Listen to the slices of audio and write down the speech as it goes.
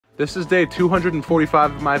This is day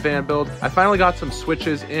 245 of my van build. I finally got some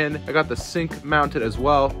switches in. I got the sink mounted as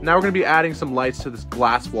well. Now we're gonna be adding some lights to this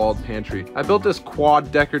glass-walled pantry. I built this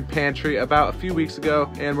quad-decored pantry about a few weeks ago,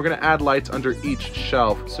 and we're gonna add lights under each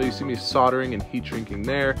shelf. So you see me soldering and heat shrinking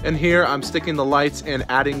there. And here I'm sticking the lights and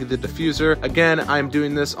adding the diffuser. Again, I'm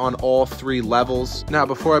doing this on all 3 levels. Now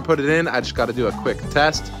before I put it in, I just gotta do a quick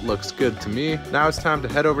test. Looks good to me. Now it's time to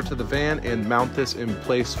head over to the van and mount this in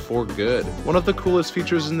place for good. One of the coolest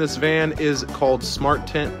features in this van is called Smart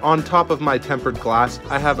Tint. On top of my tempered glass,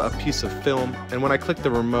 I have a piece of film, and when I click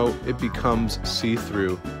the remote, it becomes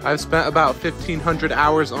see-through. I've spent about 1,500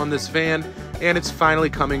 hours on this van, and it's finally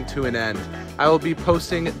coming to an end. I will be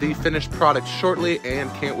posting the finished product shortly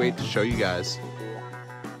and can't wait to show you guys.